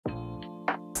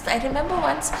I remember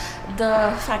once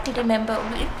the faculty member,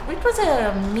 it was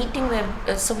a meeting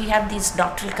where, so we have these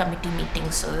doctoral committee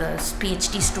meetings, so the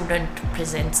PhD student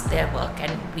presents their work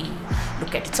and we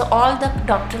look at it. So all the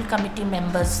doctoral committee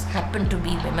members happen to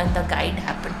be women, the guide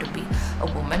happened to be a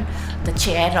woman, the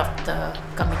chair of the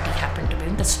committee happened to be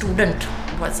women, the student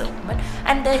was a woman,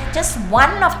 and just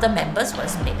one of the members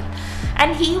was male.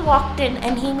 And he walked in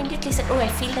and he immediately said, "Oh, I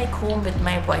feel like home with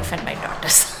my wife and my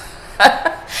daughters."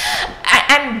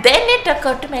 And then it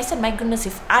occurred to me, I said, my goodness,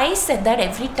 if I said that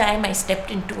every time I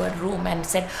stepped into a room and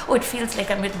said, "Oh, it feels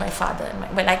like I'm with my father,"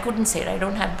 and well, I couldn't say it, I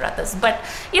don't have brothers, but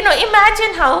you know,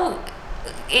 imagine how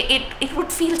it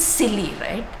would feel silly,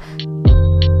 right?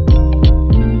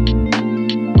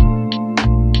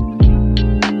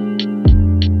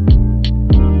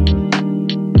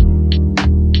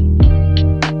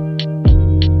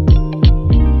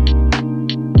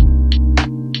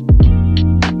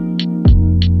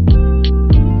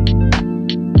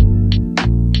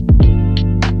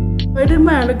 I did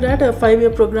my undergrad, a 5-year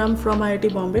program from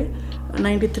IIT Bombay,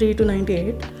 93 to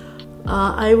 98.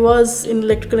 I was in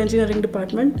electrical engineering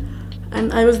department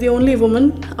and I was the only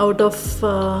woman out of,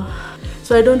 so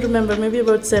I don't remember, maybe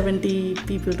about 70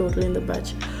 people total in the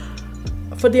batch.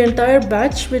 For the entire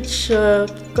batch, which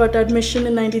got admission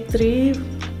in 93,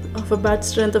 of a batch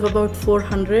strength of about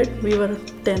 400, we were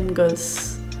 10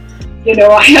 girls. You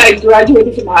know, I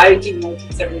graduated from IIT in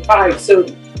 1975, so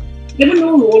there were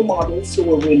no role models who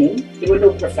were women. There were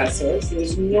no professors. There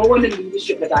was no one in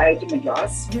leadership at IIT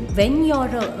Madras. When you're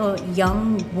a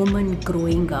young woman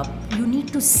growing up, you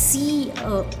need to see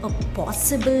a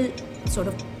possible sort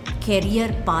of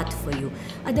career path for you.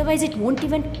 Otherwise, it won't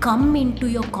even come into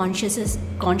your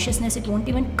consciousness, it won't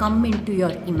even come into your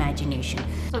imagination.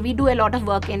 So we do a lot of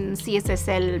work in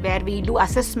CSSL where we do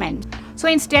assessment. So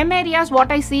in STEM areas,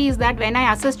 what I see is that when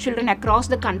I assess children across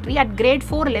the country at grade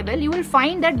 4 level, you will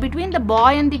find that between the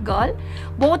boy and the girl,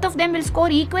 both of them will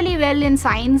score equally well in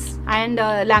science and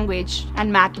language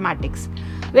and mathematics.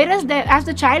 Whereas as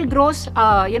the child grows,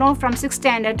 you know, from 6th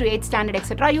standard to 8th standard,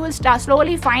 etc., you will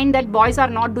slowly find that boys are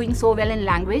not doing so well in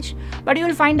language, but you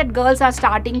will find that girls are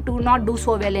starting to not do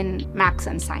so well in maths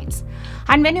and science.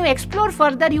 And when you explore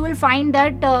further, you will find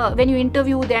that when you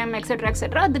interview them,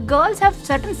 etc., the girls have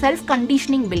certain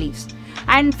self-conditioning beliefs.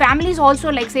 And families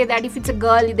also like say that if it's a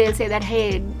girl, they'll say that,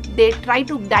 hey, they try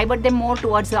to divert them more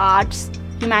towards the arts,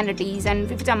 humanities,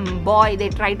 and if it's a boy, they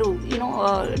try to, you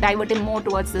know, divert him more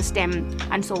towards the STEM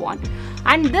and so on.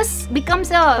 And this becomes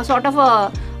a sort of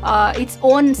a its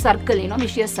own circle, you know,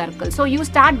 vicious circle. So you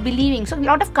start believing, so a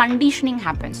lot of conditioning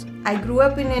happens. I grew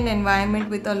up in an environment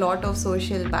with a lot of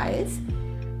social bias,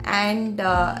 and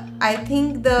I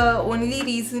think the only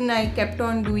reason I kept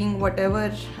on doing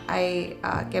whatever I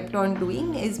kept on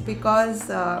doing is because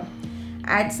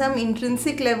at some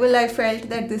intrinsic level I felt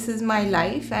that this is my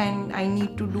life and I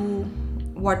need to do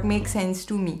what makes sense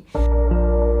to me.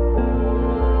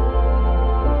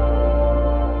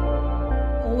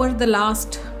 Over the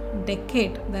last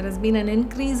decade, there has been an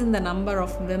increase in the number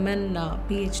of women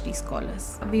PhD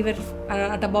scholars. We were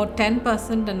at about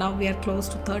 10% and now we are close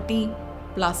to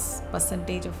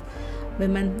 30+% of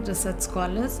women research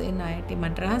scholars in IIT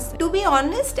Madras. To be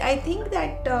honest, I think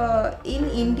that in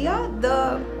India,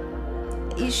 the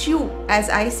issue, as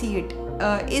I see it,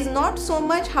 is not so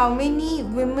much how many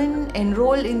women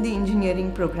enroll in the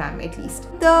engineering program, at least.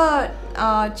 The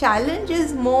challenge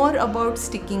is more about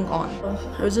sticking on.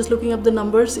 I was just looking up the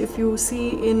numbers. If you see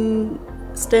in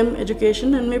STEM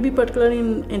education and maybe particularly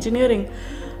in engineering,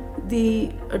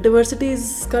 the diversity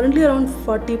is currently around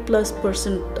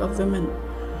 40+% of women.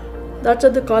 That's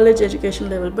at the college education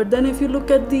level. But then if you look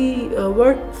at the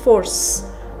workforce,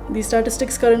 the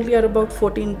statistics currently are about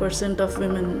 14% of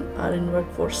women are in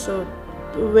workforce. So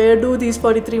where do these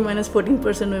 43 minus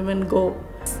 14% women go?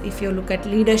 If you look at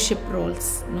leadership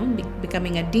roles, you know,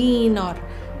 becoming a dean or,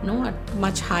 you know, at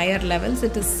much higher levels,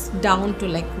 it is down to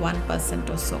like 1%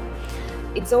 or so.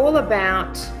 It's all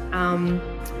about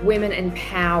women and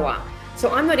power.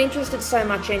 So I'm not interested so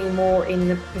much anymore in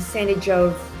the percentage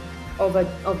of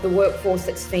the workforce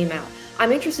that's female.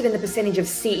 I'm interested in the percentage of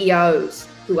CEOs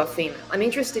who are female. I'm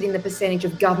interested in the percentage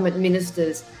of government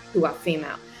ministers who are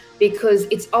female, because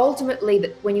it's ultimately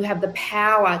that when you have the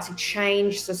power to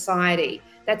change society,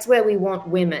 that's where we want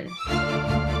women.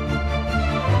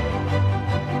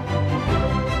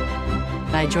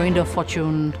 I joined a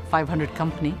Fortune 500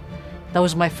 company. That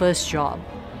was my first job.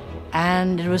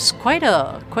 And it was quite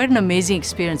an amazing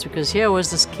experience, because here was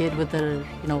this kid with a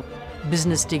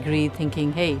business degree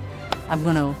thinking, hey, I'm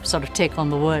going to sort of take on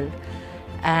the world.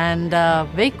 And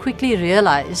very quickly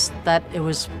realized that it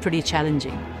was pretty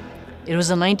challenging. It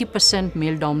was a 90%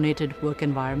 male-dominated work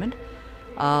environment.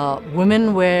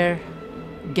 Women were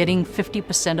getting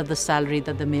 50% of the salary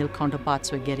that the male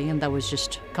counterparts were getting, and that was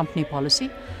just company policy,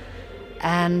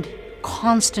 and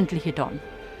constantly hit on.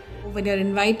 When you're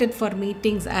invited for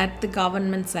meetings at the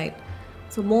government side,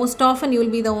 so most often you will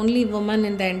be the only woman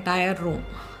in the entire room.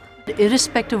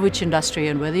 Irrespective of which industry,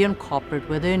 and whether you're in corporate,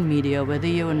 whether in media, whether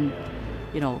you're in,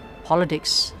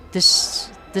 politics,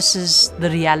 this is the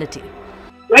reality.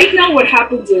 Right now, what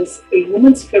happens is a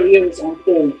woman's career is on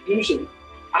hold, usually.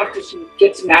 After she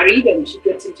gets married and she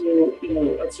gets into,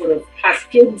 sort of has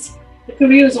kids, the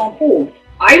career is on hold.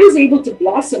 I was able to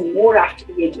blossom more after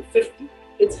the age of 50.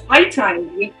 It's high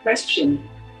time we question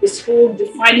this whole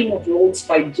defining of roles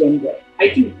by gender.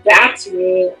 I think that's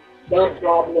where the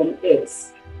problem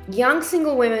is. Young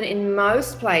single women in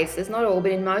most places, not all,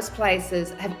 but in most places,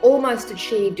 have almost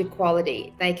achieved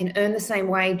equality. They can earn the same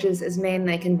wages as men,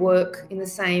 they can work in the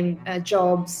same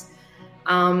jobs.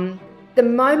 The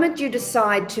moment you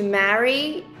decide to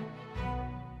marry,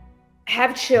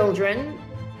 have children,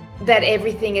 that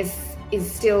everything is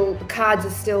still, the cards are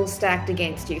still stacked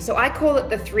against you. So I call it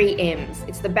the 3 M's.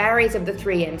 It's the barriers of the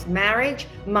 3 M's: marriage,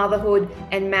 motherhood,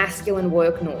 and masculine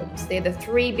work norms. They're the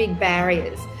 3 big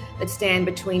barriers that stand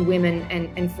between women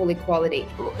and full equality.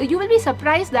 You will be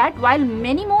surprised that while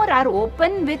many more are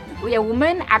open with a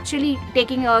woman actually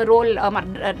taking a role,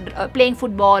 playing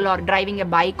football or driving a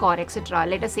bike or etc.,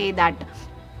 let us say that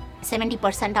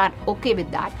 70% are okay with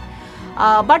that.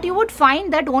 But you would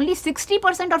find that only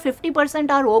 60% or 50%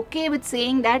 are okay with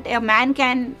saying that a man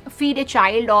can feed a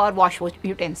child or wash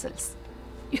utensils.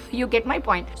 You get my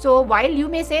point. So while you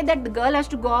may say that the girl has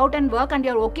to go out and work and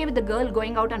you're okay with the girl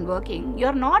going out and working,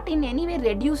 you're not in any way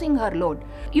reducing her load.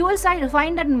 You will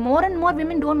find that more and more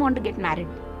women don't want to get married.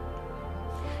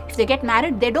 If they get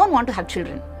married, they don't want to have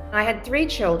children. I had 3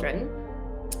 children,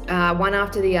 one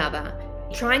after the other.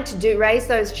 Trying to raise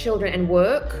those children and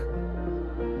work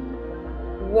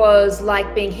was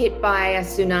like being hit by a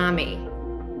tsunami.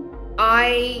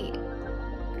 I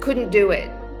couldn't do it.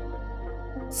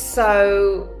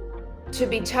 So, to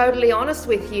be totally honest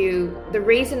with you, the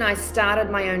reason I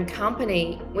started my own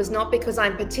company was not because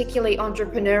I'm particularly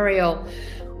entrepreneurial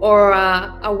or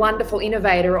a wonderful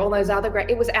innovator or all those other great,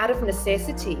 it was out of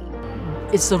necessity.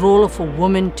 It's the role of a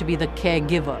woman to be the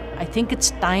caregiver. I think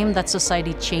it's time that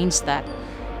society changed that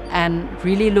and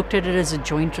really looked at it as a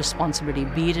joint responsibility,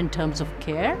 be it in terms of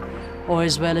care or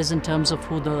as well as in terms of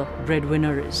who the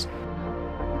breadwinner is.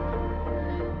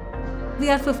 We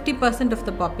are 50% of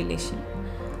the population.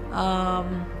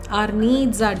 Our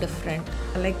needs are different.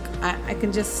 Like I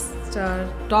can just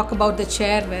talk about the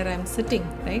chair where I'm sitting,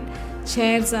 right?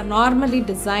 Chairs are normally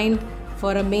designed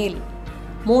for a male.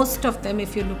 Most of them,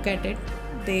 if you look at it,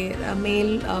 they're a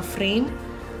male frame.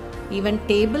 Even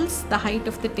tables, the height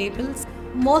of the tables.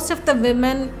 Most of the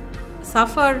women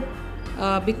suffer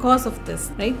because of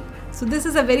this, right? So this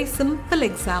is a very simple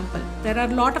example. There are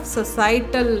a lot of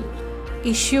societal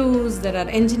issues, there are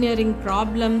engineering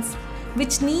problems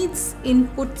which needs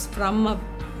inputs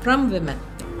from women.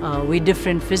 We're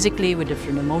different physically, we're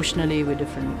different emotionally, we're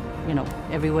different,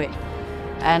 every way.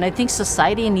 And I think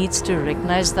society needs to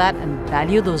recognize that and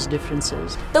value those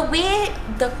differences. The way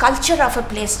the culture of a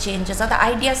place changes, or the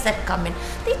ideas that come in,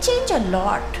 they change a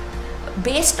lot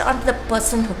based on the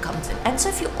person who comes in. And so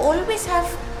if you always have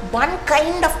one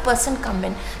kind of person come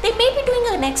in, they may be doing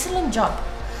an excellent job,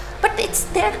 but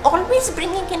they're always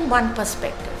bringing in one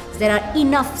perspective. There are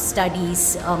enough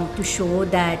studies to show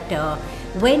that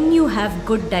when you have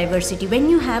good diversity, when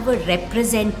you have a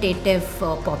representative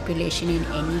population in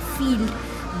any field,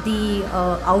 the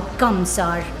outcomes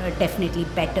are definitely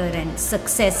better, and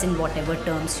success in whatever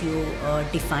terms you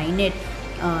define it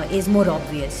is more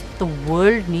obvious. The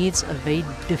world needs a very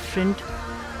different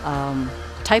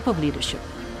type of leadership.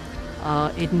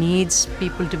 It needs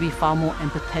people to be far more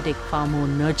empathetic, far more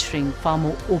nurturing, far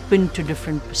more open to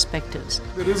different perspectives.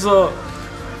 There is a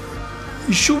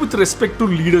issue with respect to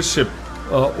leadership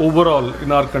overall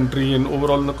in our country and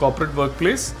overall in the corporate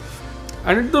workplace.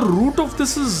 And at the root of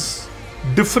this is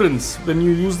difference. When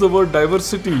you use the word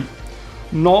diversity,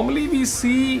 normally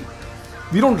we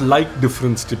don't like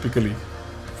difference typically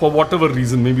for whatever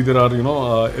reason. Maybe there are,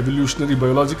 evolutionary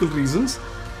biological reasons.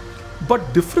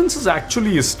 But difference is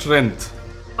actually a strength.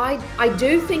 I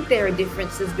do think there are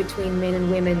differences between men and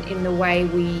women in the way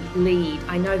we lead.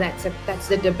 I know that's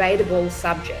a debatable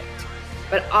subject.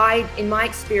 But in my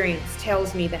experience,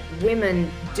 tells me that women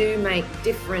do make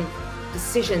different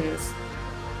decisions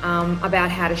about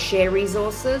how to share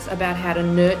resources, about how to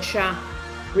nurture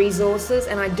resources.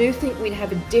 And I do think we'd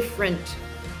have a different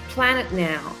planet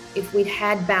now if we'd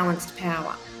had balanced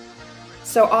power.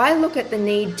 So I look at the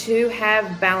need to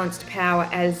have balanced power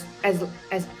as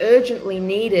urgently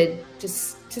needed to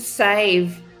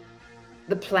save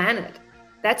the planet.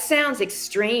 That sounds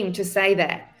extreme to say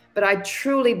that, but I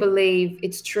truly believe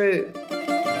it's true.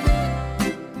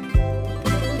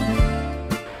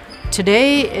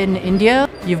 Today in India,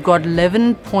 you've got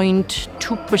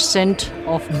 11.2%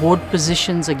 of board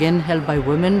positions again held by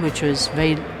women, which was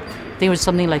I think it was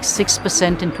something like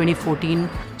 6% in 2014.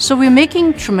 So we're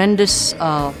making tremendous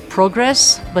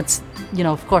progress, but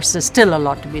of course, there's still a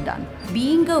lot to be done.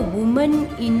 Being a woman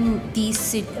in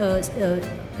these,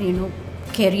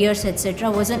 careers, etc.,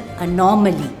 was an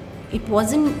anomaly. It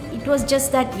wasn't. It was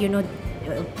just that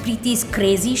Preeti's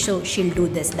crazy, so she'll do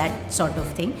this, that sort of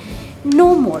thing.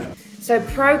 No more. So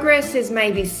progress is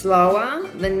maybe slower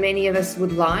than many of us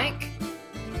would like,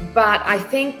 but I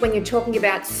think when you're talking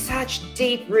about such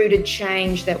deep-rooted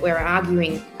change that we're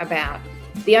arguing about,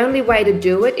 the only way to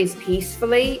do it is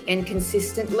peacefully and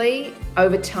consistently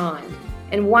over time.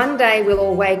 And one day we'll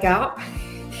all wake up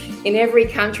in every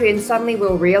country and suddenly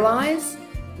we'll realize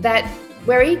that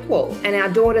we're equal and our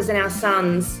daughters and our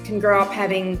sons can grow up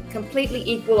having completely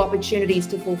equal opportunities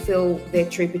to fulfill their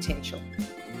true potential.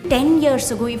 10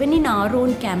 years ago, even in our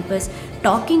own campus,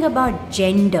 talking about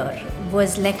gender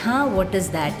was like, what is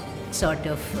that sort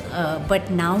of? But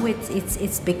now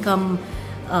it's become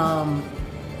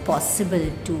possible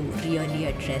to really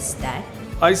address that.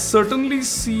 I certainly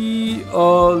see a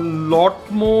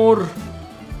lot more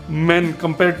men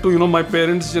compared to my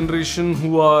parents' generation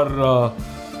who are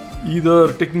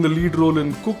either taking the lead role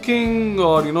in cooking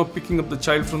or picking up the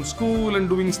child from school and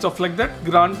doing stuff like that.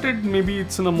 Granted, maybe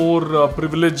it's in a more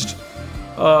privileged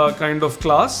kind of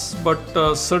class, but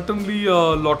certainly a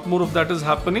lot more of that is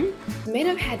happening. Men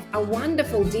have had a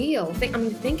wonderful deal.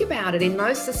 Think about it. In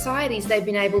most societies, they've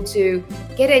been able to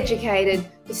get educated,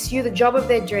 pursue the job of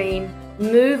their dream,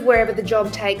 move wherever the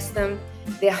job takes them,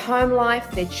 their home life,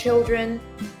 their children.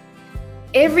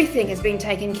 Everything has been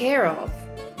taken care of.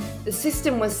 The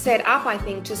system was set up, I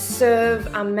think, to serve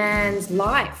a man's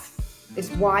life, his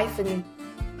wife and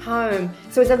home.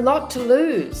 So there's a lot to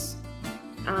lose.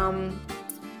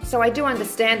 So I do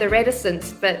understand the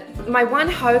reticence, but my one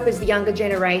hope is the younger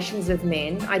generations of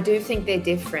men. I do think they're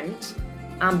different.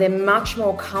 They're much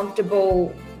more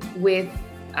comfortable with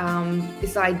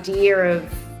this idea of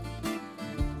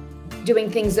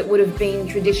doing things that would have been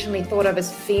traditionally thought of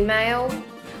as female.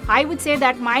 I would say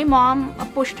that my mom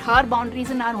pushed her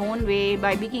boundaries in her own way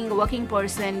by being a working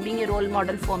person, being a role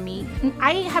model for me.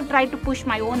 I have tried to push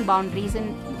my own boundaries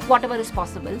in whatever is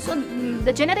possible. So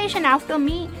the generation after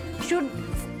me should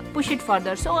push it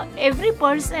further. So every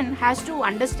person has to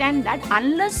understand that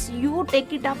unless you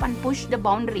take it up and push the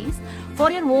boundaries for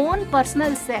your own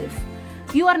personal self,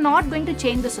 you are not going to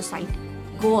change the society.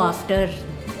 Go after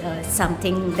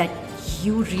something that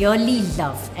you really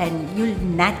love and you'll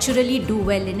naturally do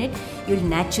well in it. You'll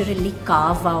naturally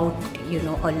carve out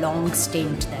a long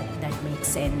stint that makes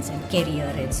sense, and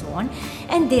career and so on.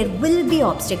 And there will be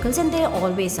obstacles, and there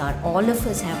always are. All of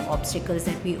us have obstacles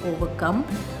that we overcome,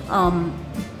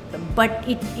 but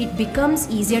it becomes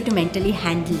easier to mentally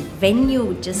handle when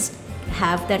you just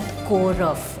have that core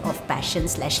of passion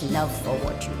 / love for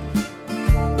what you do.